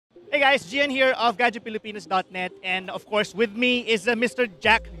Hey guys, Gian here of GadgetPilipinas.net, and of course with me is Mr.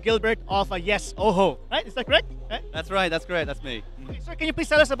 Jack Gilbert of Yes Oho. Right? Is that correct? Right? That's right. That's correct. That's me. Okay, sir, can you please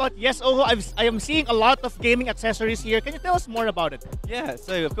tell us about Yes Oho? I am seeing a lot of gaming accessories here. Can you tell us more about it? Yeah.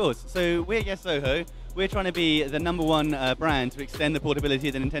 So of course. So we're Yes Oho. We're trying to be the #1 brand to extend the portability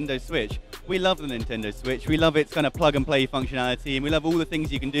of the Nintendo Switch. We love the Nintendo Switch. We love its kind of plug and play functionality, and we love all the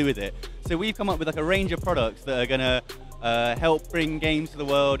things you can do with it. So we've come up with like a range of products that are going to help bring games to the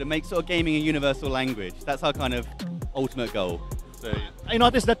world and make sort of gaming a universal language. That's our kind of ultimate goal. So I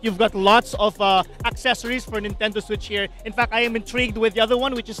noticed that you've got lots of accessories for Nintendo Switch here. In fact, I am intrigued with the other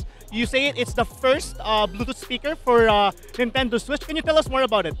one, which is, you say it's the first Bluetooth speaker for Nintendo Switch. Can you tell us more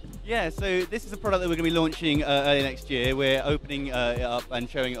about it? yeah, so this is a product that we're going to be launching early next year. We're opening it up and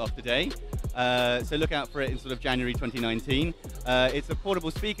showing it off today. So look out for it in sort of January 2019. It's a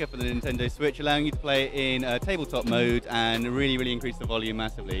portable speaker for the Nintendo Switch, allowing you to play it in tabletop mode and really increase the volume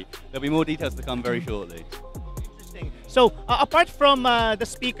massively. There'll be more details to come very shortly. Interesting. So apart from the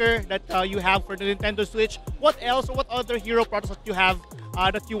speaker that you have for the Nintendo Switch, what else or what other hero products that you have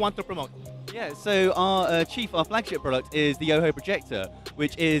that you want to promote? Yeah, so our flagship product is the Yoho projector,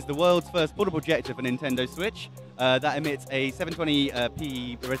 which is the world's first portable projector for Nintendo Switch. That emits a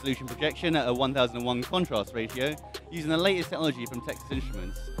 720p resolution projection at a 1001 contrast ratio, using the latest technology from Texas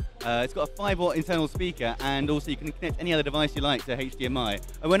Instruments. It's got a 5-watt internal speaker, and also you can connect any other device you like to HDMI.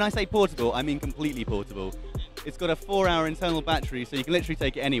 And when I say portable, I mean completely portable. It's got a 4-hour internal battery, so you can literally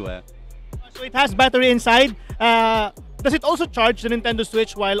take it anywhere. So it has battery inside. Does it also charge the Nintendo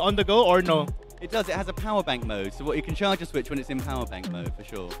Switch while on the go, or no? It does. It has a power bank mode, so what you can charge a Switch when it's in power bank mode, for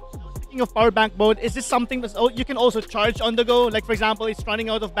sure. Speaking of power bank mode, is this something that you can also charge on the go? Like, for example, it's running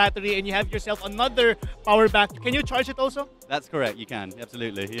out of battery and you have yourself another power bank. Can you charge it also? That's correct. You can.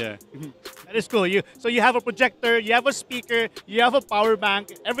 Absolutely. Yeah. That is cool. So you have a projector, you have a speaker, you have a power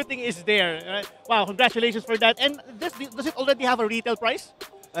bank. Everything is there. Right? Wow! Congratulations for that. And does it already have a retail price?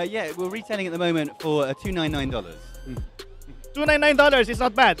 Yeah, we're retailing at the moment for $299. $299 is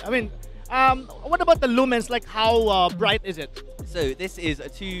not bad. I mean, what about the lumens? Like, how bright is it? So this is a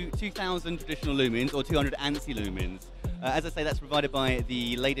 2000 traditional lumens, or 200 ANSI lumens. As I say, that's provided by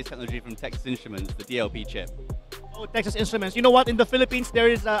the latest technology from Texas Instruments, the DLP chip. Oh, Texas Instruments. You know what? In the Philippines, there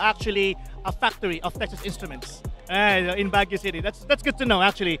is actually a factory of Texas Instruments in Baguio City. That's good to know,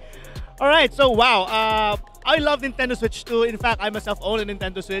 actually. All right, so wow. I love Nintendo Switch too. In fact, I myself own a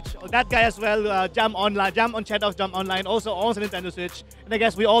Nintendo Switch. That guy as well, Jam on Chedos, Jam Online, also owns a Nintendo Switch. And I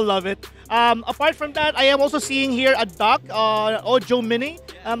guess we all love it. Apart from that, I am also seeing here a dock, Ojo Mini.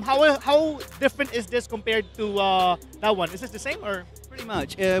 How different is this compared to that one? Is this the same or? Pretty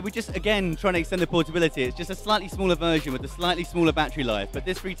much. We're just, again, trying to extend the portability. It's just a slightly smaller version with a slightly smaller battery life, but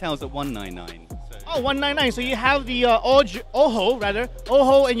this retails at $199. Oh, $199. So you have the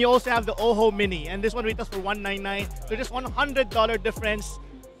Oho, and you also have the Oho Mini, and this one retails for $199. So just $100 difference.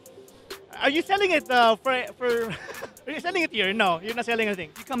 Are you selling it for? Are you selling it here? No, you're not selling anything.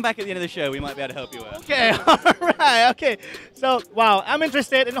 If you come back at the end of the show, we might be able to help you out. Okay, all right, okay. So, wow, I'm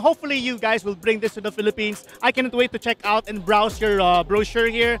interested, and hopefully you guys will bring this to the Philippines. I cannot wait to check out and browse your brochure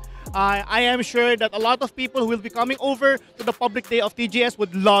here. I am sure that a lot of people who will be coming over to the public day of TGS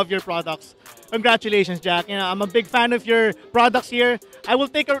would love your products. Congratulations, Jack. You know, I'm a big fan of your products here. I will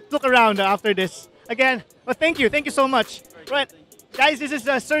take a look around after this. Again, well, thank you so much. Right. Guys, this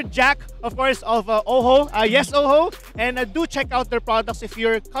is Sir Jack, of course, of Oho, Yes Oho, and do check out their products if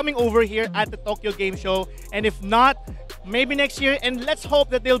you're coming over here at the Tokyo Game Show. And if not, maybe next year, and let's hope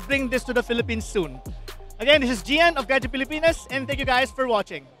that they'll bring this to the Philippines soon. Again, this is Gian of Gadget Pilipinas, and thank you guys for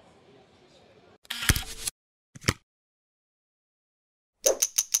watching.